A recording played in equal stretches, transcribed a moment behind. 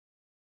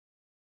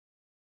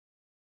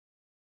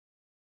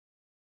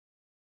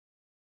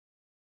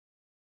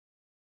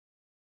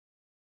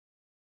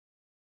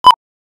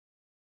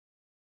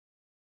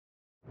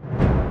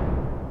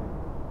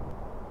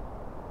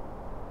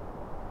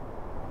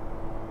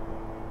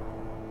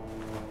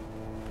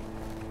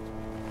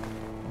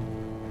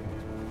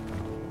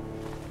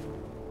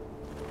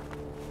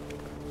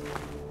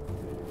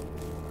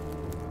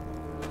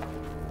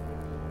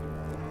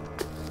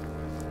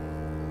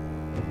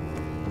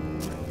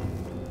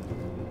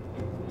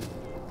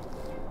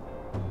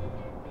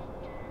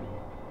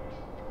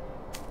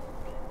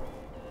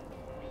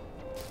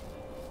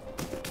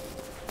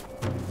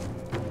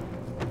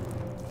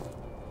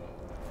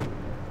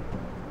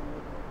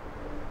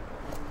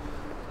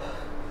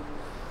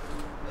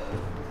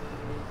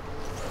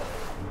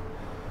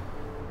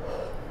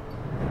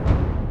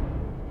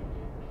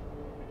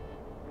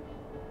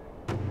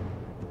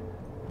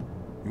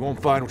You won't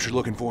find what you're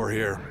looking for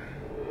here.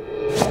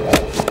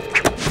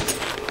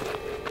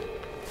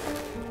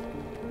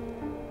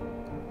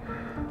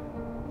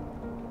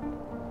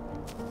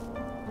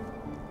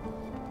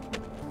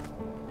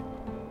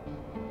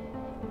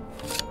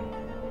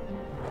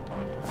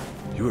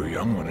 You were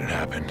young when it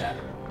happened.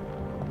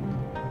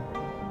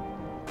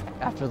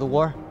 After the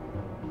war?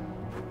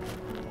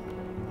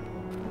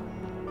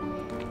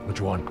 Which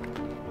one?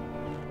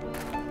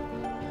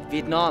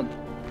 Vietnam.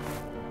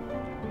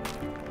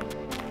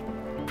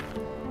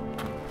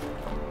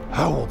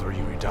 How old were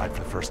you when you died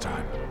for the first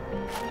time?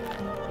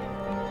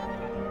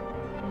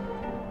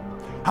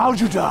 How'd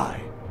you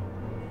die?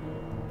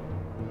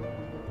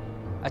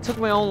 I took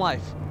my own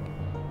life.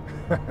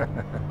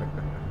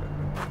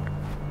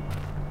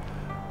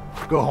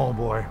 Go home,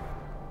 boy.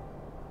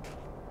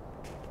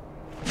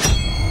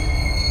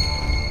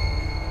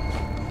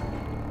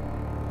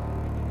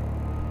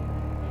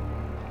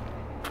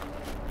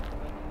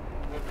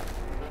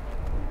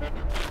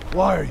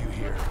 Why are you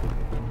here?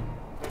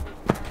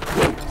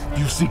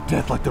 You seek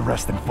death like the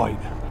rest and fight.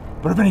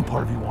 But if any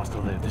part of you wants to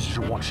live, this is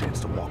your one chance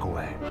to walk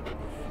away.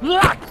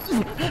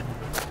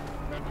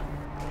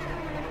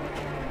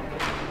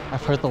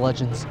 I've heard the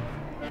legends.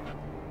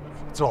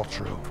 It's all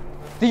true.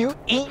 Do you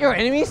eat your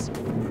enemies?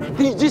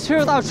 Do you disappear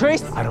without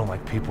trace? I don't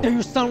like people. Do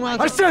you stun around?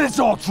 I said it's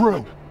all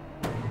true!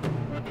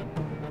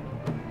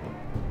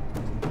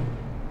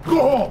 Go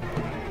home!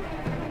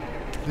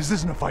 This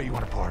isn't a fight you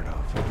want a part of.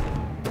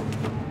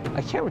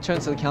 I can't return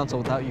to the council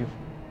without you.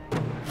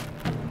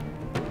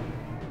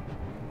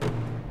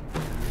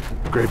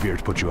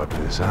 Graybeard's put you up to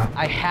this, huh?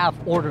 I have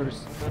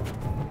orders.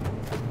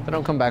 If I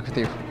don't come back with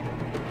you,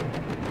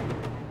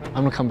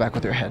 I'm gonna come back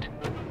with your head.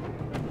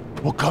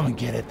 We'll come and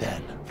get it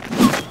then.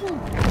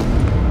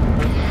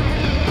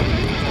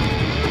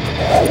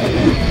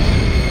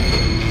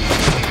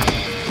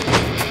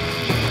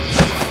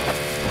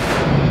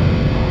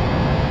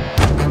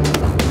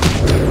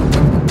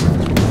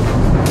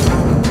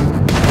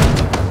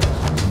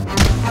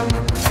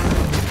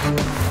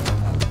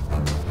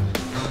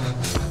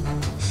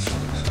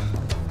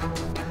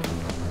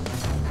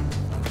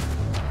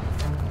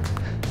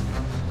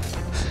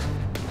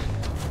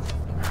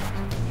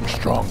 You're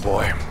strong,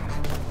 boy.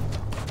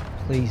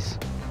 Please,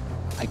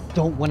 I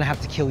don't want to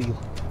have to kill you.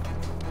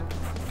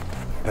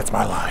 That's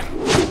my line.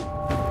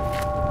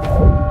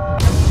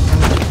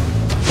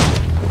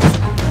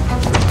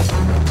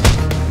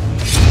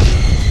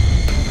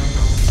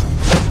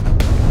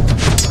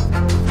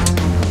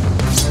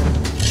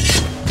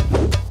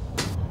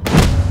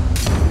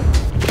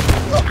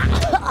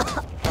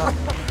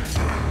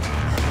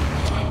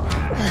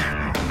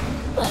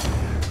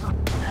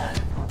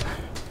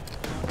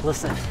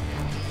 Listen,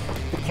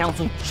 the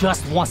council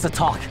just wants to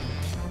talk.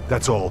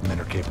 That's all men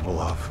are capable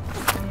of.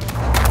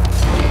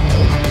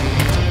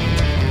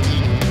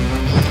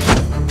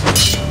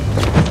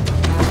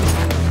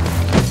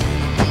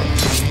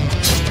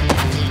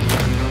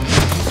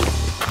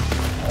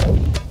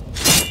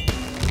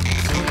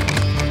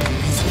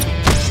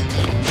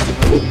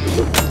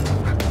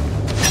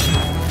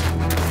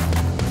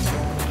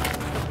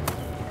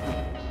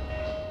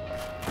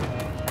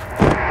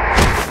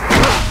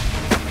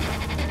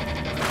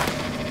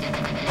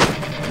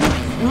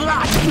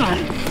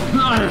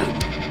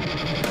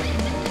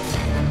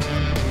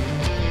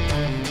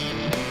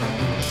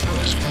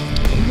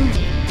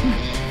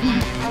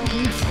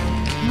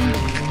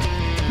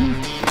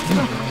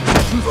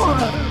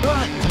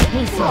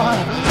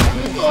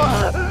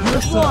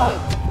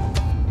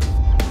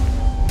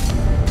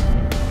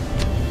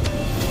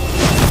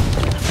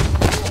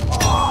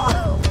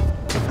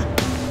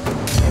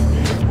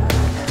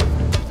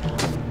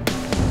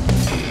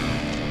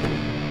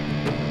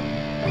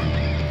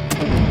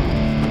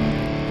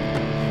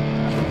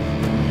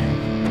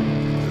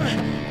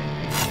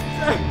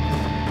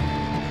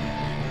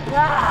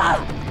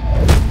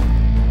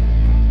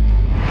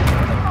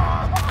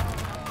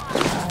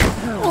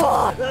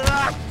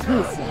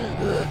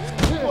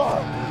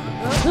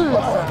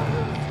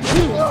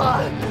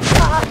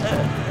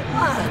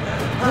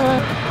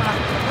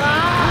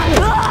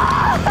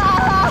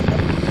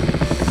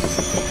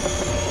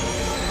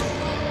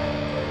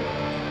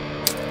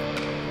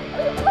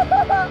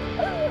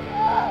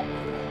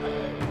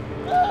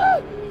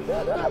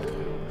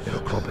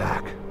 It'll grow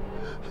back.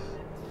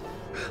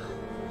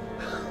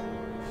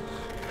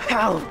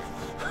 How?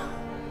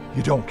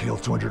 You don't kill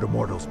 200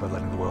 immortals by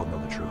letting the world know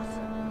the truth.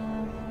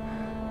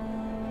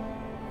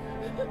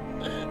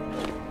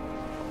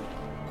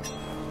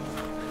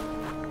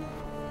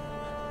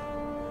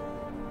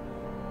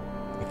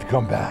 If you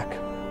come back,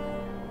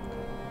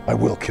 I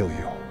will kill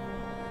you.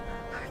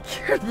 I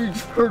can't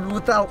return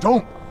without...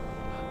 Don't!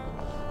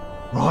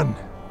 Run.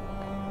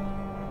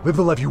 Live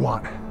the life you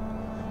want.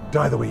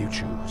 Die the way you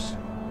choose.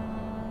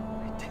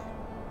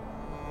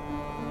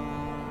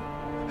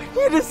 I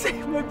need to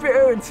save my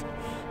parents.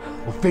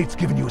 Well, fate's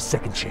given you a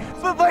second chance.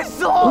 But my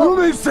soul!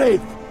 Remain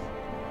safe!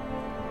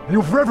 And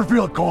you'll forever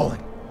feel it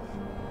calling.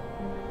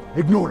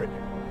 Ignore it,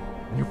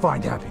 and you'll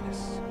find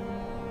happiness.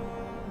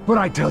 But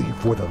I tell you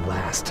for the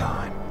last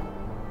time,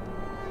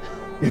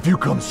 if you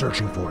come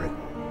searching for it,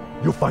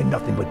 you'll find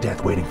nothing but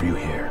death waiting for you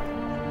here.